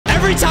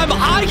every time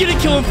I get a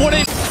kill in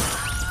Fortnite,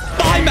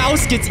 my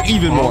mouse gets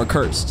even more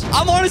cursed.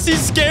 I'm honestly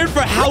scared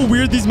for how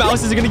weird these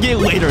mouses are gonna get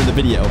later in the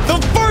video.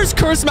 The first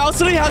cursed mouse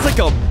literally has like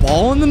a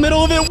ball in the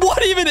middle of it.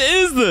 What even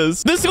is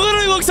this? This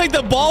literally looks like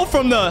the ball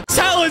from the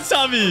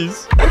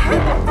Teletubbies.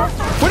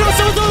 Wait, no,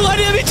 someone's throwing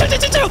lightning at me.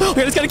 Chill.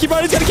 Okay, I just gotta keep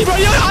running. Yo,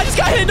 I just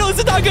got hit. No, this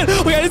is not good.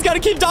 Okay, I just gotta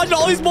keep dodging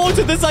all these bullets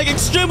with this like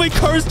extremely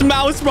cursed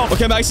mouse, bro.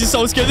 Okay, I'm actually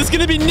so scared. This is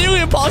gonna be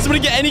nearly impossible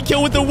to get any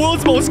kill with the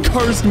world's most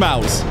cursed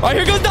mouse. All right,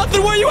 here goes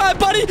nothing. Where you at,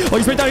 buddy? Oh,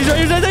 he's right there.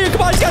 He's right there.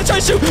 Come on, I just gotta try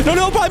to shoot.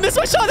 No, bro, I missed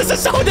my shot. This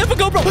is so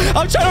difficult, bro.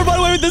 I'm trying to run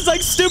away with this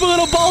like stupid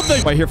little ball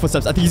thing. Right here,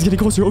 footsteps. I think he's getting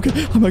closer.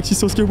 Okay, I'm actually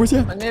so scared. Where's he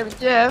at? My name is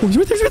Jeff. Oh, he's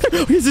right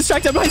there. Okay, he's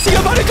distracted. I see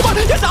him. Come on.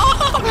 Yes.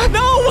 Oh,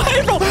 no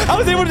way, bro. I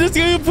was able to just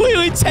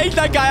completely take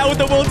that guy out with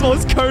the world's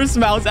most cursed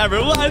mouse ever.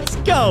 Let's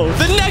go.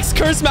 The next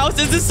cursed mouse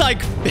is this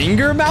like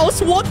finger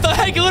mouse. What the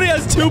heck? It literally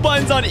has 2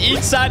 buttons on each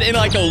side and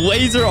like a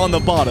laser on the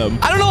bottom.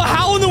 I don't know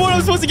how in the world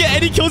I'm supposed to get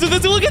any kills with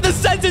this. Look at the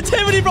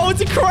sensitivity, bro.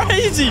 It's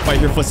crazy. Right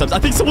here, footsteps. I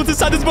think someone's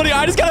inside this bunny.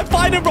 I just gotta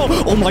find him, bro.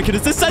 Oh my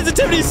goodness. This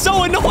sensitivity is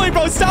so annoying,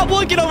 bro. Stop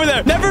looking over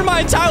there. Never in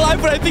my entire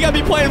life would I think I'd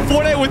be playing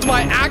Fortnite with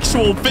my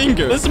actual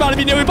finger. This is about to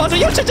be nearly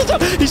impossible. Yo, chill.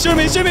 He's shooting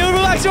me.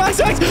 Relax.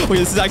 Okay,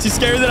 this is actually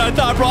scarier than I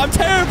thought, bro. I'm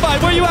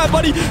terrified. Where you at,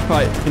 buddy? All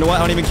right. You know what? I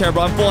don't even care,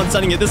 bro. I'm full on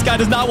sending it. This guy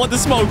does not want the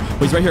smoke. Oh,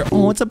 he's right here.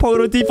 Oh, it's a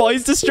Pogo default.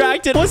 He's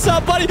distracted. What's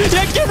up, buddy?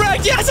 Yeah, get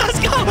wrecked. Yes, let's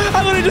go.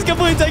 I literally just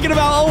completely taken him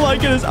out. Oh my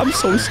goodness. I'm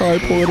so sorry,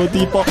 Pogo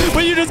default.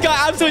 But you just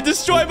got absolutely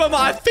destroyed by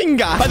my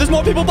finger. All right, there's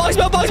more people. Box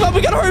him up.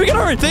 We gotta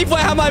hurry.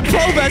 Thankfully, I have my pro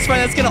best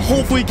friend that's gonna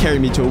hopefully carry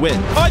me to a win.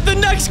 All right, the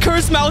next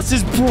cursed mouse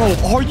is, bro,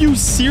 are you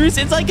serious?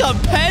 It's like a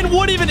pen.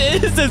 What even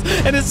is this?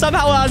 And it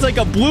somehow has like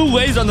a blue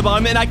laser on the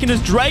bottom, and I can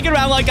just drag it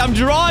around like I'm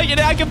drawing, and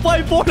I can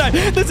play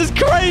Fortnite. This is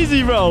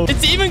crazy, bro.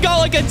 It's even got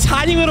like a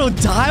tiny little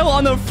dial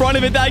on the front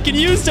of it that I can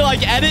use to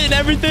like edit and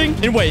everything.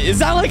 And wait, is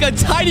that like a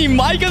tiny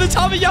mic on the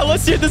top of it? Yeah,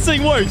 let's see if this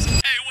thing works. Hey,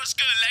 what's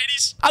good,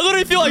 ladies? I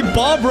literally feel like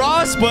Bob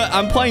Ross, but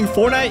I'm playing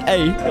Fortnite.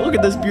 Hey, look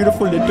at this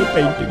beautiful little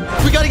painting.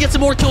 We gotta get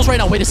some more kills right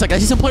now. Wait a second. I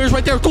see some players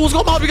right there. Ghoulz,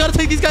 come on. We gotta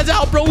take these guys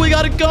out, bro. We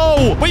gotta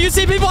go. Wait, you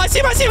see people? I see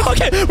him.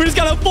 Okay, we just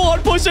gotta full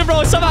on push him,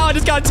 bro. Somehow I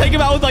just gotta take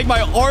him out with like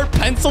my art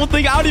pencil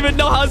thing. I don't even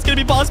know how it's gonna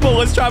be possible.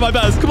 Let's try my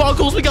best. Come on,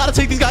 Ghoulz. We gotta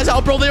take these guys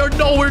out, bro. They are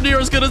nowhere near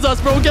as good as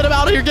us, bro. Get him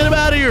out of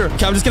here.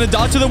 Okay, I'm just gonna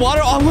dodge through the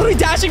water. Oh, I'm literally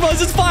dashing, bro.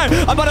 This is fire.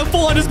 I'm about to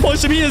full on just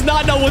push him. He does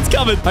not know what's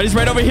coming. All right, he's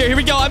right over here. Here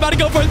we go. I'm about to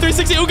go for a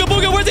 360. Ooga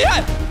booga. Where's he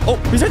at? Oh,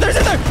 he's right there.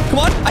 Come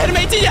on. I hit him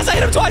 18. Yes, I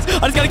hit him twice. I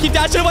just gotta keep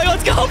dashing away.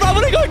 Let's go, bro. I'm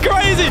gonna go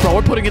crazy. Bro,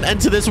 we're putting an end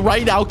to this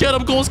right now. Get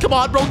him, Ghoulz. Come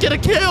on, bro. Get a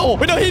kill.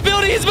 Wait, no, he's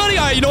building.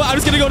 All right, you know what? I'm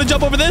just gonna go to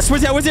jump over this.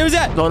 Where's he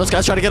at? No, this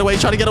guy's trying to get away.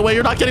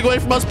 You're not getting away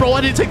from us, bro.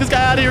 I need to take this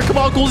guy out of here. Come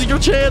on, Ghoulz. Your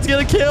chance. Get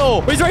a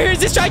kill. Wait, he's right here.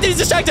 He's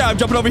distracted. I'm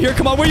jumping over here.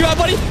 Come on. Where you at,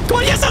 buddy? Come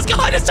on. Yes, let's go.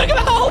 I just took him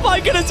out. Oh,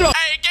 my goodness, bro.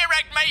 Hey, get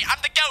wrecked, mate. I'm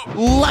the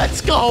GOAT.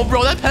 Let's go,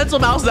 bro. That pencil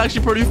mouse is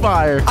actually pretty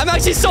fire. I'm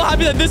actually so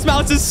happy that this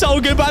mouse is so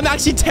good, but I'm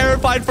actually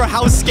terrified for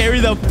how scary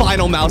the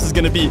final mouse is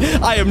gonna be.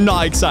 I am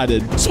not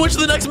excited. Switch to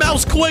the next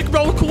mouse. Quick,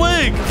 bro.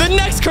 Quick. The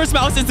next cursed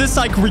mouse is this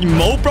like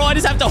remote, bro. I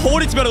just have to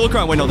hold it to be able to look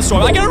around. Wait, no, the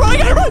storm. I gotta run.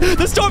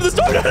 The storm.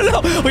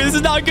 No. Wait, this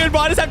is not good,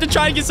 bro. I just have to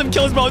try and get some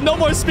kills, bro. No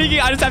more speaking.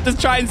 I just have to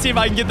try and see if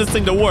I can get this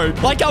thing to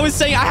work. Like I was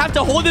saying, I have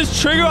to hold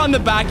this trigger on the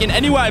back, and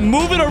anywhere I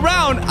move it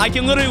around, I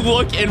can literally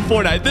look in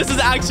Fortnite. This is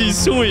actually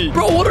sweet.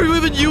 Bro, what are you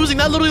even using?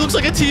 That literally looks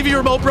like a TV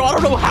remote, bro. I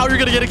don't know how you're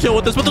gonna get a kill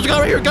with this, but there's a guy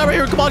right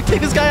here. Come on,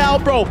 take this guy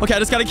out, bro. Okay, I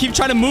just gotta keep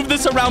trying to move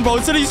this around, bro.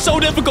 It's literally so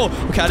difficult.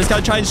 Okay, I just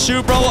gotta try and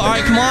shoot, bro. All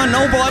right, come on.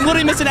 No, bro. I'm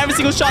literally missing every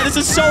single shot. This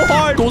is so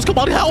hard. Ghoulz, come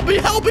on. Help me,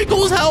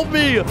 Ghoulz, help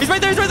me. He's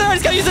right there. I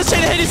just gotta use this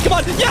chain of Hades. Come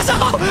on. Yes.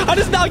 Oh, I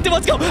just knocked him.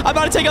 Let's go. I'm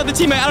about to take out the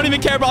teammate. I don't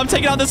even care, bro. I'm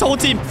taking out this whole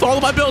team. Follow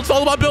my builds,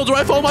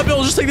 right? Follow my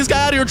builds. Just take this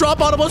guy out of here.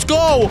 Drop on him. Let's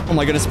go. Oh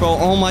my goodness, bro.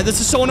 Oh my, this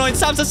is so annoying.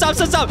 Stop.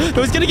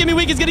 No, he's gonna get me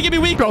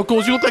weak. Bro,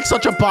 Ghoulz, you look like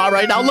such a bot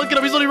right now. Look at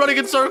him. He's literally running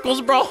in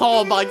circles, bro.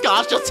 Oh my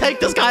gosh. Just take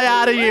this guy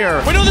out of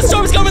here. Wait, no, the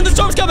storm's coming.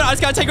 I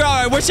just gotta take her out.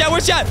 All right, where's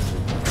she at?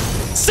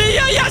 See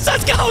ya. Yes,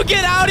 let's go.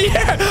 Get out of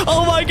here.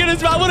 Oh my goodness,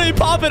 bro. I'm literally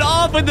popping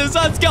off with this.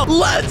 Let's go,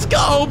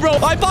 bro. All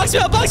right, box me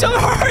up.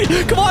 Hurry.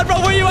 Come on,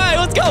 bro. Where you at?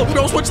 Let's go.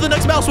 Bro, switch to the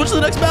next mouse.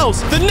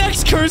 The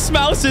next cursed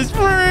mouse is...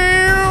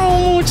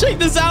 Check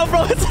this out,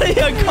 bro. It's like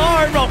a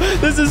car, bro.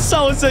 This is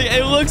so sick.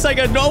 It looks like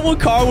a normal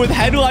car with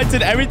headlights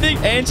and everything.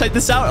 And check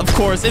this out. Of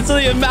course, it's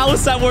like a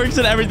mouse that works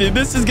and everything.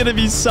 This is gonna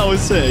be so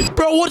sick.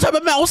 Bro, what type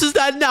of mouse is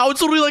that now?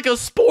 It's literally like a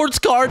sports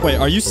car. Wait,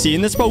 are you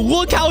seeing this, bro?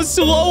 Look how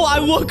slow I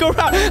look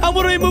around. I'm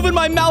literally moving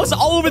my mouse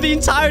all over the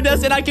entire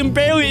desk, and I can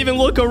barely even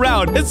look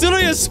around. It's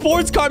literally a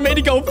sports car made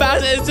to go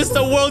fast. It's just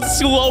the world's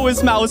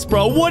slowest mouse,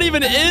 bro. What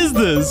even is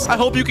this? I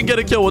hope you can get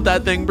a kill with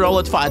that thing, bro.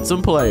 Let's find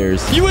some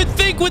players. You would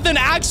think with an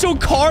actual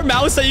car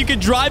mouse that you could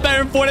drive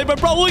better in Fortnite, but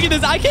bro, look at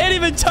this. I can't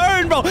even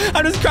turn, bro.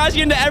 I'm just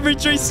crashing into every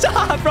tree.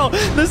 Stop, bro.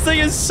 This thing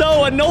is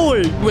so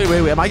annoying. Wait.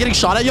 Am I getting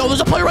shot at? Yo,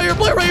 there's a player right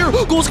here.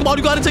 Ghoulz, come on.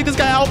 You gotta take this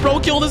guy out, bro.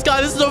 Kill this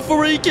guy. This is a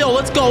free kill.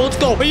 Let's go.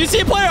 But you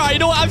see a player? You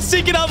know what? I'm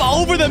sinking up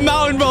over the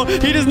mountain, bro.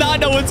 He does not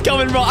know what's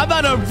coming, bro. I'm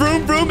about to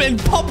vroom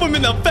and pump him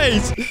in the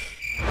face.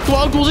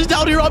 Come on, Ghoulz. He's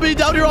down here on me.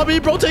 Down here on me,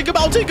 bro. Take him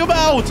out. Take him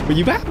out. Where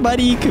you at,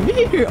 buddy? Come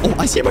here. Oh,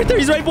 I see him right there.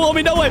 He's right below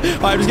me. No way. All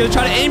right, I'm just going to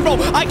try to aim, bro.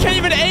 I can't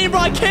even aim, bro.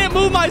 I can't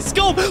move my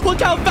scope.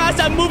 Look how fast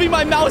I'm moving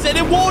my mouse, and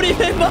it won't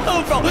even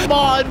move, bro. Come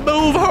on,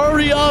 move.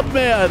 Hurry up,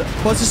 man.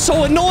 Well, this is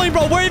so annoying,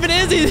 bro. Where even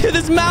is he?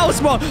 This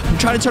mouse, bro. I'm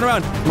trying to turn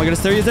around. Oh, my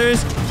goodness. There he is. There he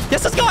is.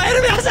 Yes, let's go.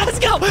 Enemy mouse. Let's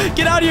go.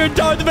 Get out of here,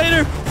 Darth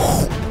Vader.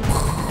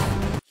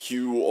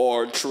 You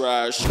are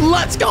trash.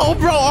 Let's go,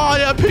 bro. Oh,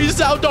 yeah.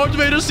 Peace out, Darth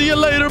Vader. See you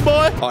later,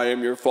 boy. I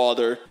am your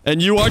father.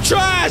 And you are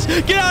trash.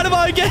 Get out of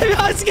my game.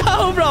 Let's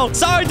go, bro.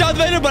 Sorry, Darth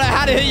Vader, but I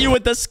had to hit you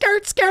with the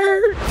skirt.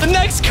 The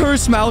next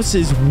cursed mouse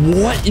is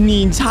what in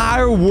the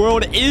entire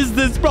world is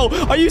this, bro?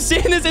 Are you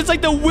seeing this? It's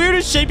like the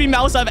weirdest shaping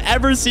mouse I've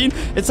ever seen.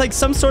 It's like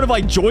some sort of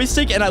like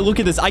joystick. And I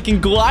look at this. I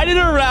can glide it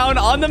around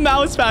on the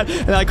mouse pad.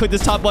 And I click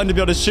this top button to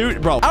be able to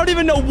shoot, bro. I don't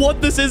even know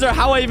what this is or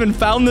how I even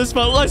found this,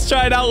 but let's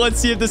try it out. Let's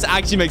see if this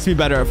actually makes me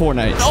better at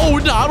Fortnite. Oh,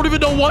 no. I don't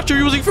even know what you're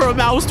using for a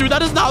mouse, dude. That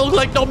does not look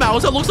like no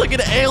mouse. That looks like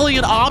an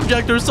alien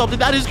object or something.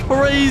 That is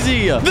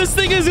crazy. This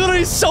thing is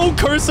literally so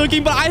cursed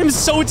looking, but I am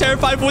so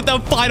terrified for what the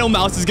final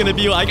mouse is going to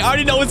be like. I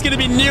already know it's going to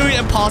be nearly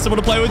impossible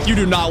to play with. You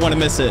do not want to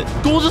miss it.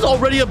 Ghoulz is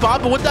already a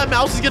bot, but what that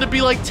mouse is going to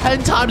be like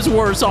 10 times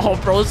worse. Oh,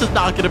 bro, this is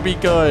not going to be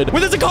good. Wait,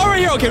 there's a car right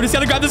here. Okay, we just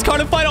got to grab this car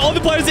to find all the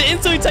players to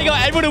instantly take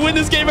out everyone to win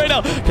this game right now.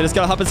 Okay, just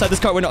got to hop inside this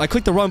car. Wait, no, I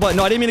clicked the wrong button.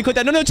 No, I didn't mean to click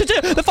that. No,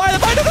 the fire.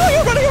 No,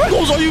 you're running.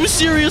 Ghoulz, are you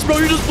serious, bro?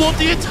 You just blew up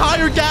the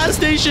entire gas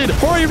station.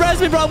 Hurry, res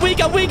me, bro. I'm weak.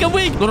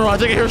 No, I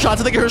think I hear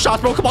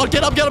shots, bro. Come on,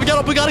 get up.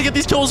 We gotta get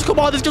these kills. Come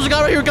on, this kills a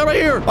guy right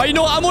here. All right, you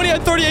know what? I'm only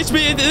at 30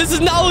 HP. This is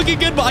not looking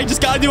good, but I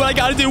just gotta do what I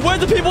gotta do. Where's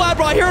the people at,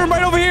 bro? I hear him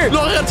right over here.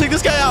 No, I gotta take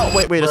this guy out.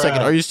 Wait a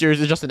second. Are you serious?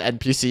 It's just an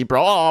NPC,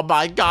 bro. Oh,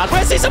 my God. Wait,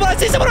 I see someone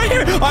right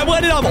here. All right, I'm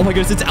landing up. Oh, my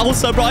goodness. It's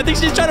Elsa, bro. I think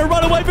she's trying to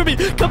run away from me.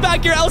 Come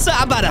back here, Elsa.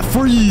 I'm about to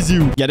freeze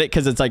you. Get it?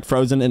 Because it's like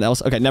frozen and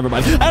Elsa. Okay, never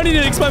mind. I don't need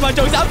to explain my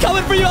jokes. I'm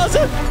coming for you,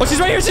 Elsa. Oh, she's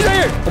right here.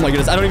 Oh, my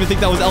goodness. I don't even think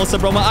that was Elsa,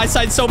 bro. My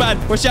eyesight's so bad.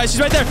 Where's she at? She's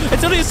right there.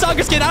 It's literally a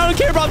soccer skin. I don't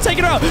care, bro. I'm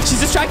taking her out. She's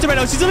distracted right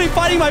now. She's literally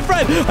fighting my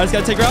friend. I just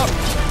gotta take her out.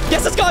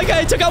 Yes, let's go. Okay,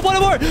 I took out one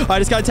more. I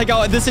just gotta take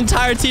out this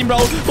entire team, bro.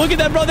 Look at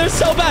them, bro. They're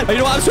so bad. You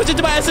know what? I'm switching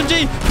to my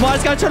SMG. Come on, I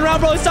just gotta turn around,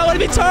 bro. It's not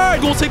letting me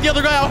turn. Go take the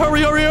other guy out.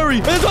 Hurry.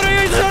 Wait, there's one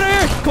right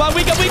here. Come on,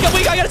 weak up. I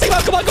gotta take him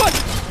out. Come on.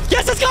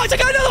 Yes, let's go. I took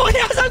out another one.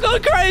 Yes, I'm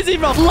going crazy,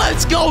 bro.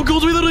 Let's go,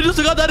 Ghoulz. We literally just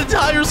took out that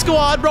entire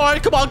squad, bro. All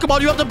right, come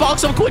on. You have to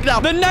box them quick now.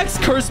 The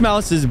next cursed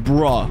mouse is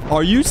bruh.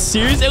 Are you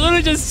serious? It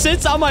literally just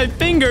sits on my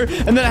finger,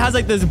 and then it has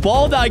like this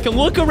ball that I can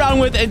look around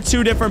with and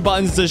 2 different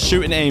buttons to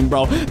shoot and aim,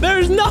 bro.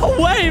 There's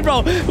no way,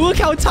 bro. Look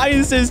how tiny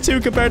this is, too,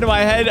 compared to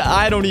my head.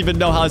 I don't even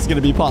know how it's going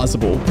to be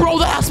possible. Bro,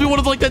 that has to be one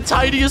of like the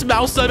tiniest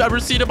mouse I've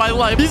ever seen in my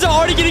life. These are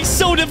already getting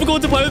so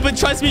difficult to play with, but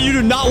trust me, you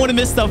do not want to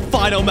miss the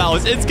final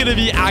mouse. It's going to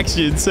be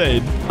actually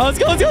insane. Let's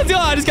go.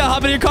 I just got to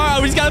hop in your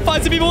car. We just gotta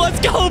find some people. Let's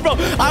go, bro.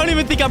 I don't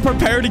even think I'm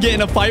prepared to get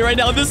in a fight right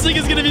now. This thing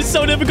is gonna be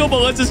so difficult,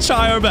 but let's just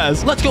try our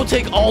best. Let's go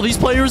take all these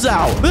players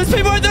out. There's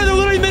people right there. They're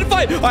literally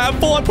mid-fight. All right, I'm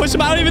full on push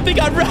them. I don't even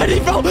think I'm ready,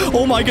 bro.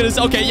 Oh my goodness.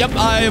 Okay, yep.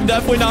 I am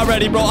definitely not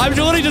ready, bro. I'm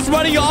literally just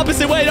running the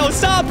opposite way. No,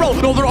 stop, bro.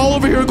 No, they're all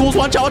over here. Ghoulz,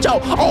 watch out.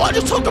 Oh, I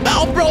just took him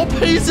out, bro.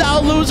 Peace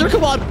out, loser.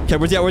 Come on. Okay,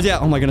 where's he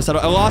at? Oh my goodness.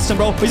 I lost him,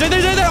 bro. He's right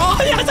there. Oh,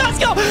 yes, let's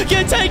go.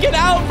 Get taken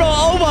out, bro.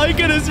 Oh my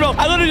goodness, bro.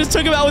 I literally just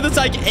took him out with this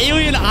like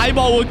alien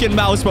eyeball looking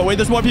mouse, bro. Wait,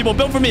 there's more people.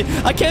 Built for me.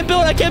 I can't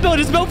build.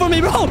 Just build for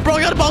me, bro. Bro,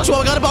 I gotta box you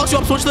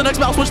up. Switch to the next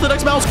mouse.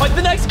 Like,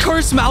 the next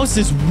cursed mouse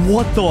is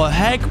what the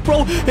heck,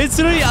 bro? It's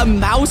literally a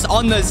mouse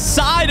on the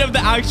side of the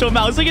actual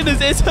mouse. Look at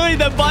this. It's literally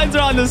the buttons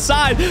are on the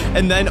side.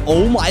 And then,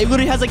 oh my, it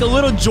literally has like a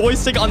little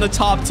joystick on the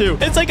top, too.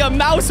 It's like a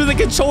mouse with a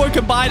controller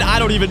combined. I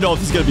don't even know if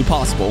this is gonna be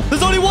possible.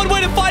 There's only one way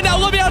to find out.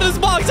 Let me out of this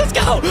box. Let's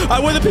go. All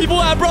right, where the people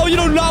at, bro? You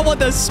do not want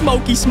the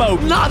smoky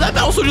smoke. Nah, that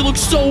mouse already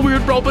looks so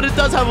weird, bro. But it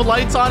does have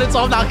lights on it, so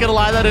I'm not gonna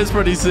lie. That is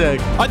pretty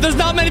sick. All right, there's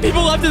not many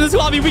people left in this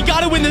lobby. We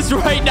gotta win this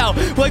right now.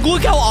 Like,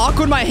 look how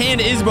awkward my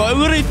hand is, bro. It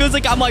literally feels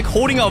like I'm like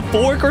holding a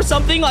fork or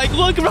something. Like,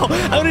 look, bro.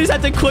 I literally just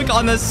have to click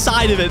on the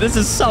side of it. This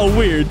is so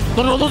weird.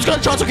 No, those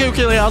gunshots. Okay,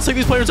 let's take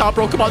these players out,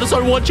 bro. Come on, this is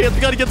our one chance.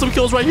 We gotta get some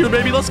kills right here,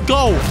 baby. Let's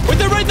go. Wait,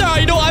 they're right there.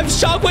 You know, I'm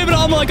shockwaving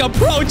on like a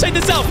pro. Check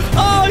this out.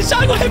 Oh,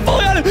 shockwave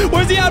fully on it.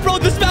 Where's he at, bro?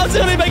 This mouse is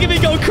literally making me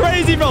go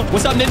crazy, bro.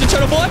 What's up, Ninja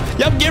Turtle boy?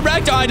 Yep, get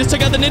wrecked. All right, I just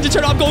took out the Ninja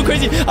Turtle. I'm going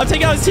crazy. I'm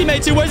taking out his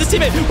teammate, too. Where's his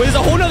teammate? Wait, there's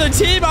a whole nother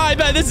team. All right,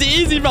 man. This is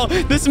easy, bro.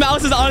 This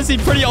mouse is honestly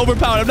pretty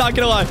overpowered. I'm not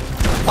gonna lie.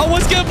 Oh,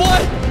 what's good,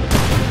 boy?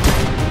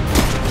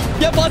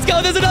 Yep, let's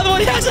go. There's another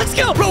one. Yes, let's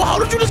go. Bro, how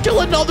did you just kill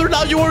another?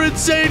 Now you are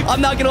insane.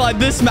 I'm not gonna lie.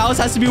 This mouse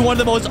has to be one of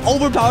the most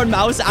overpowered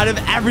mouse out of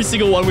every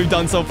single one we've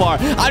done so far.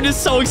 I'm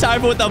just so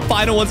excited for what the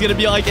final one's gonna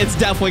be like. It's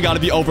definitely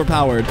gotta be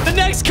overpowered. The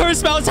next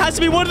cursed mouse has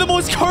to be one of the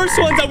most cursed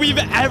ones that we've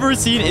ever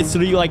seen. It's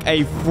literally like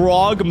a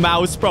frog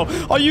mouse, bro.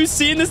 Are you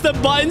seeing this? The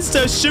buttons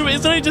to shoot.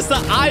 It's literally just the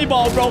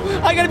eyeball, bro.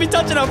 I gotta be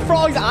touching a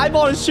frog's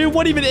eyeball to shoot.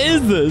 What even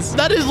is this?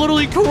 That is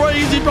literally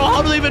crazy, bro.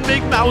 How do they even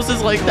make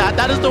mouses like that?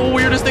 That is the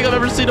weirdest thing I've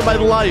ever seen in my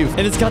life.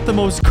 And it's got the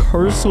most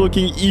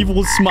cursed-looking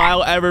evil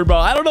smile ever, bro.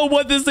 I don't know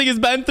what this thing has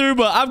been through,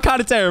 but I'm kind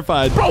of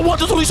terrified. Bro, what?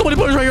 There's only so many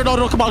players right here.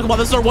 No, come on.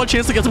 This is our one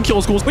chance to get some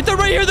kills, Ghoulz. Wait, they're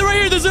right here.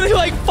 There's literally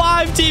like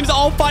 5 teams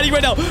all fighting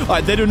right now. All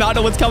right, they do not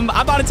know what's coming.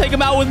 I'm about to take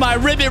him out with my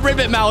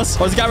ribbit mouse.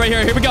 Oh, this guy right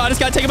here. Here we go. I just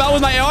got to take him out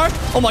with my AR.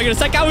 Oh, my goodness.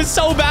 That guy was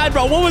so bad,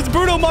 bro. What was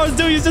Bruno Mars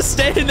doing? He's just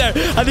standing there.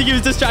 I think he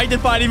was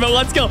distracted fighting, but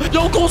let's go.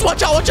 Yo, Ghoulz,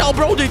 watch out,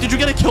 bro. Did you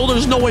get a kill?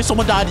 There's no way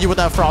someone died to you with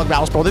that frog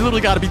mouse, bro. They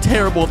literally got to be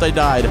terrible if they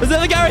died. There's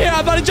another guy right here.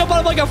 I'm about to jump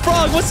on him like a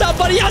frog. What's up,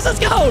 buddy? Yes, let's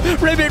go.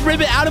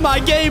 Ribbit out of my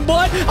game,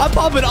 boy. I'm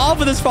popping off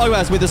of this frog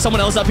mouse. Wait, there's someone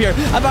else up here.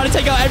 I'm about to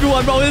take out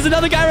everyone, bro. There's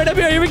another guy right up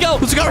here. Here we go.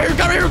 There's a guy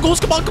right here. Ghoulz,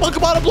 come on.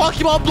 I'll block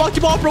him off,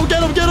 bro.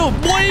 Get him.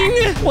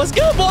 Boing. What's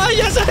good, boy?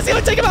 Yes, let's go.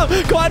 Take him out.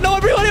 Come on. No,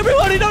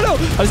 everybody. No.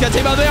 I just got to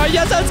take him out there.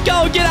 Yes, let's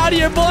go. Get out of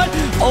here, boy.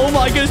 Oh,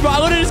 my goodness, bro. I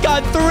literally just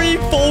got 3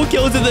 full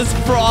kills in this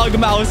frog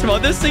mouse, bro.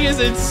 This thing is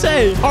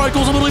insane. All right,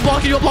 Ghoulz, I'm literally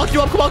blocking you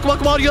up. Come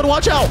on. You got to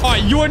watch out. All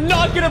right, you are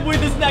not going to win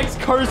this next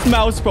cursed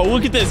mouse, bro.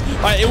 Look at this.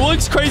 All right, it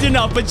looks crazy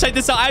enough, but check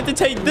this out. I have to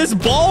take this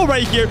ball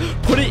right here,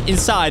 put it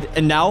inside,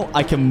 and now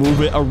I can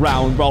move it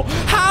around, bro.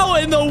 How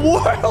in the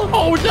world?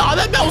 Oh, no,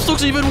 that mouse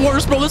looks even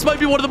worse, bro. This might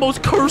be one of the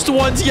most cursed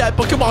ones yet,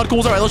 but come on,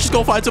 Ghoulz. All right, let's just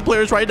go find some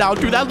players right now.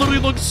 Dude, that literally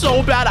looks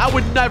so bad. I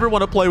would never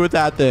want to play with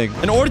that thing.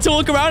 In order to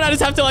look around, I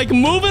just have to, like,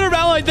 move it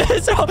around like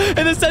this,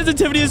 and the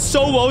sensitivity is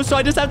so low, so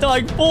I just have to,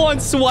 like, full-on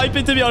swipe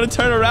it to be able to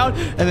turn around,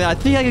 and then I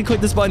think I can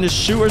click this button to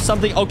shoot or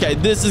something. Okay,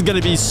 this is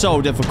going to be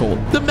so difficult.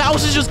 The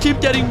mouses just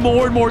keep getting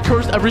more and more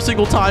cursed every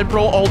single time,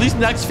 bro. All these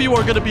next few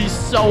are going to be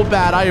so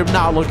bad. I am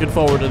not looking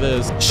forward to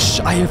this. Shh,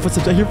 I hear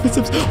footsteps.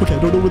 Okay, I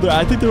don't know where they're at.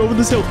 I think they're over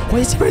this hill.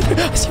 Wait, I see right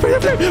there. I see right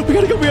up there. We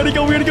gotta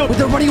go. Wait,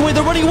 they're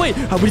running away.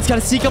 We just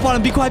gotta sneak up on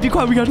him. Be quiet.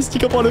 We gotta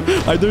sneak up on him.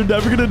 They're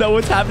never gonna know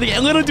what's happening.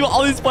 And literally do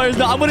all these players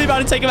know. I'm literally about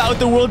to take him out with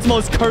the world's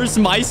most cursed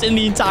mice in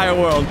the entire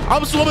world.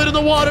 I'm swimming in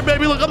the water,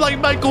 baby. Look, I'm like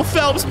Michael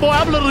Phelps, boy.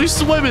 I'm literally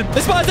swimming.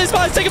 They spawn.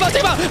 Take him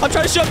out. I'm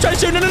trying to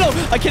shoot. No.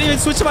 I can't even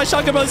switch to my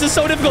shotgun, bro. This is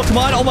so difficult. Come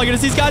on. Oh my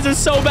goodness. These guys are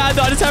so bad,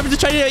 though. I just happened to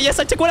try to... Yes,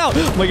 I took one out.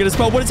 Oh my goodness,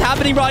 bro. What is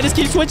happening, bro? I just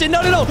keep switching. No.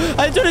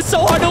 I'm doing it so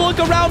hard to look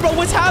around, bro.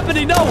 What's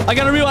happening? No. I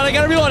gotta reload.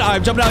 All right,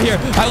 I'm jumping out here.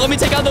 All right, let me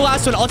take out the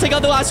last one. I'll take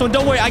out the last one.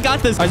 Don't worry. I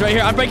got this. All right, right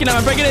here. I'm breaking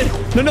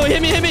in. No.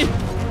 Hit me.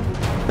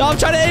 No, I'm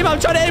trying to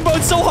aim, bro.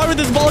 It's so hard with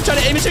this ball trying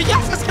to aim and shoot.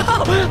 Yes, let's go.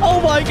 Oh,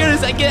 my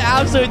goodness. I get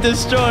absolutely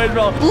destroyed,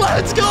 bro.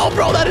 Let's go,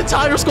 bro. That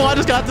entire squad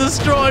just got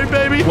destroyed,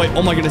 baby. Wait,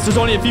 oh, my goodness. There's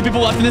only a few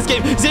people left in this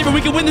game. Xavier, we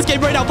can win this game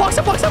right now. Box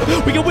up.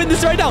 We can win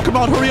this right now. Come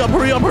on, hurry up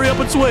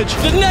and switch.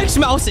 The next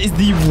mouse is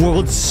the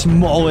world's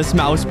smallest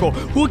mouse, bro.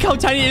 Look how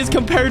tiny it is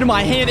compared to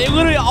my hand. It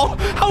literally, how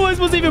am I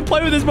supposed to even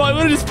play with this, bro? It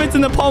literally just fits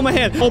in the palm of my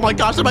hand. Oh, my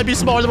gosh. That might be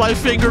smaller than my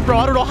finger, bro.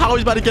 I don't know how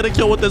he's about to get a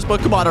kill with this,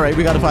 but come on. All right,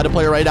 we got to find a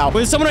player right now. Wait,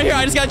 there's someone right here.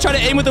 I just got to try to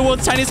aim with the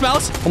world's tiniest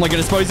mouse. Oh, my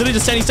goodness, bro. He's literally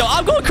just standing still.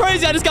 I'm going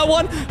crazy. I just got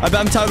one. I'm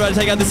about to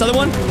take out this other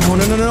one. Oh,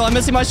 no. I'm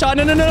missing my shot.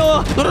 No.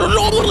 I'm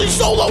literally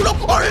so low. No,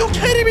 are you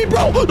kidding me,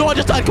 bro? No, I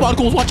just died. Come on,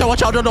 Ghoulz. Watch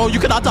out. No, you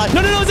cannot die.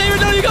 No, Xavier.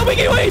 No, you got me.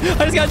 Wait.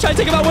 I just got to try to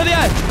take him out. Where they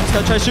at? Just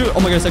got to try to shoot. Oh,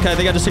 my goodness. Okay, I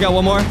think I just took out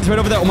one more. He's right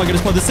over there. Oh, my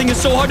goodness, bro. This thing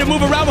is so hard to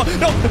move around.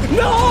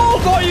 No,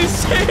 bro. Are you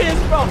serious,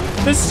 bro?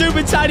 This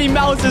stupid tiny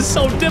mouse is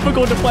so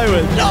difficult to play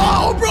with.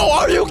 No, bro.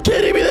 Are you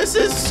kidding me? This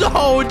is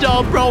so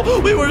dumb,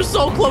 bro. We were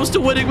so close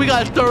to winning. We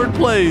got 3rd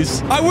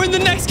place. All right, we're in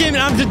the next game,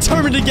 and I'm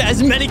determined to get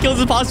as many kills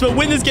as possible.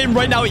 Win this game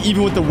right now,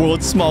 even with the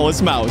world's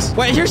smallest mouse.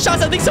 Wait, here's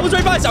shots. I think someone's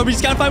right by us. Oh, we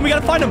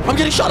gotta find him. I'm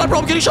getting shot at,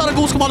 bro.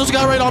 Ghoulz. Come on, there's a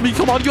guy right on me.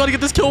 Come on, you gotta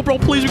get this kill, bro.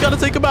 Please, we gotta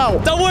take him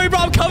out. Don't worry, bro.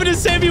 I'm coming to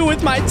save you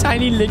with my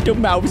tiny little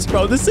mouse,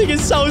 bro. This thing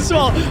is so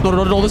small.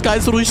 No. This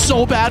guy's literally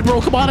so bad,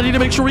 bro. Come on, I need to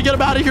make sure we get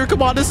him out of here.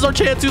 Come on, this is our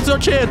chance.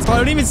 Bro, I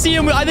don't even see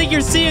him. I think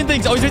you're seeing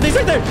things. Oh, he's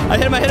right there. I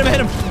hit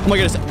him. Oh my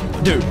goodness.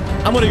 Dude,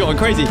 I'm literally going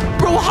crazy.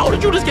 Bro, how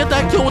did you just get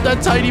that kill with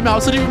that tiny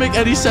mouse? It didn't even make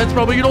any sense,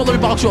 bro. But you know what? Let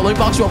me box you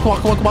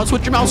up. Come on.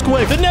 Switch your mouse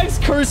quick. The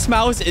next cursed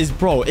mouse is,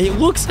 bro, it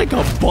looks like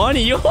a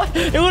bunny. It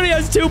literally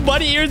has 2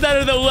 bunny ears that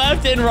are the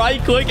left and right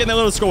click and the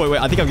little scroll.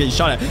 Wait, I think I'm getting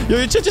shot at.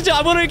 Yo, chill.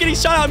 I'm literally getting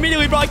shot at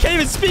immediately, bro. I can't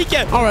even speak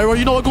yet. All right, well,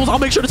 you know what, Ghoulz? I'll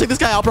make sure to take this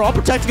guy out, bro. I'm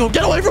protecting him.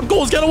 Get away from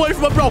Ghoulz. Get away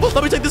from him, bro.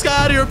 Let me take this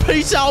guy out of here.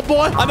 Peace out,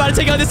 boy. I'm about to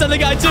take out this other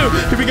guy, too.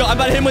 Here we go. I'm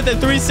about to hit him with a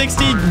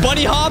 360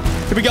 bunny hop.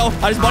 Here we go.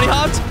 I just bunny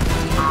hopped.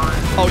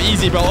 Oh,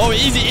 easy, bro. Oh,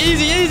 easy.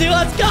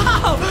 Let's go.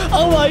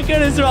 Oh, my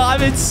goodness, bro.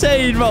 I'm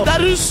insane, bro.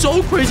 That is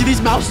so crazy.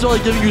 These mouses are,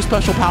 like, giving you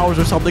special powers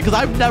or something, because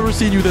I've never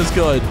seen you this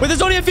good. Wait,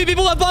 there's only a few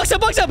people left. Box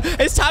up.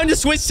 It's time to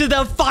switch to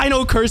the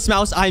final cursed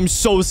mouse. I'm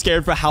so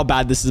scared for how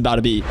bad this is about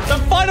to be. The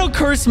final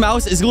cursed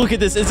mouse is, look at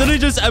this. It's literally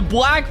just a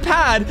black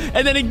pad,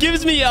 and then it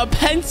gives me a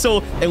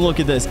pencil. And look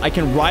at this. I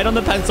can write on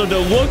the pencil to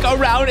look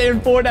around in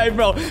Fortnite,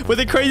 bro. But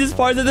the craziest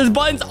part is that there's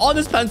buttons on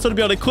this pencil to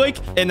be able to click,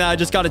 and I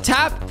just got to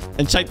tap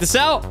and check this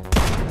out.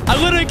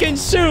 I literally can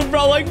shoot,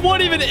 bro. Like,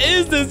 what even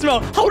is this, bro?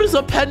 How does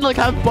a pen, like,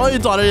 have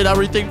buttons on it and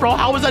everything, bro?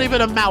 How is that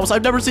even a mouse?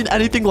 I've never seen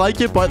anything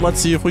like it, but let's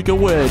see if we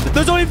can win.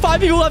 There's only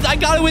 5 people left. I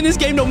gotta win this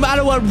game no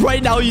matter what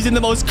right now using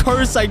the most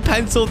cursed, like,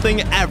 pencil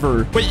thing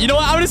ever. Wait, you know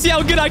what? I want to see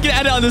how good I can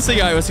edit on this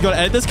thing. All right, let's go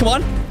edit this. Come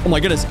on. Oh,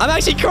 my goodness. I'm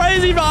actually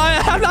crazy, bro.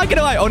 I'm not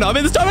gonna lie. Oh, no. I'm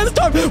in the storm. I'm in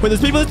the storm. Wait, there's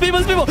people.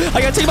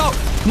 I gotta take them out.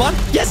 Come on.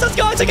 Yes, let's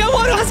go. I took out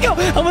one. Let's go.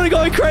 I'm gonna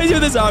go crazy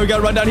with this. All right, we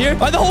gotta run down here. All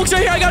right, the Hulk's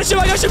right here. I gotta shoot.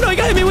 No, he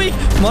got hit me weak.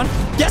 Come on.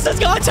 Yes, let's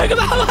go. I took him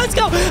out. Let's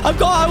go.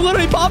 I'm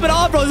literally popping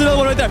off, bro. There's another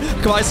one right there.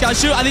 Come on, I just gotta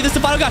shoot. I think this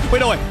is the final guy. Wait,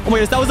 no way. Oh my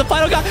goodness, that was the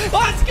final guy.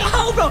 Let's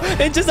go, bro.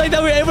 And just like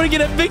that, we were able to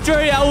get a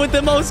victory out with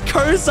the most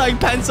cursed, like,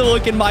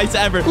 pencil-looking mice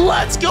ever.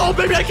 Let's go,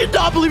 baby. I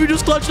cannot believe you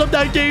just clutched up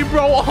that game,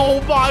 bro.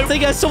 Oh, my.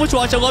 Thank you guys so much for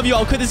watching. I love you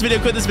all. Quit this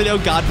video.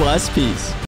 God bless. Peace.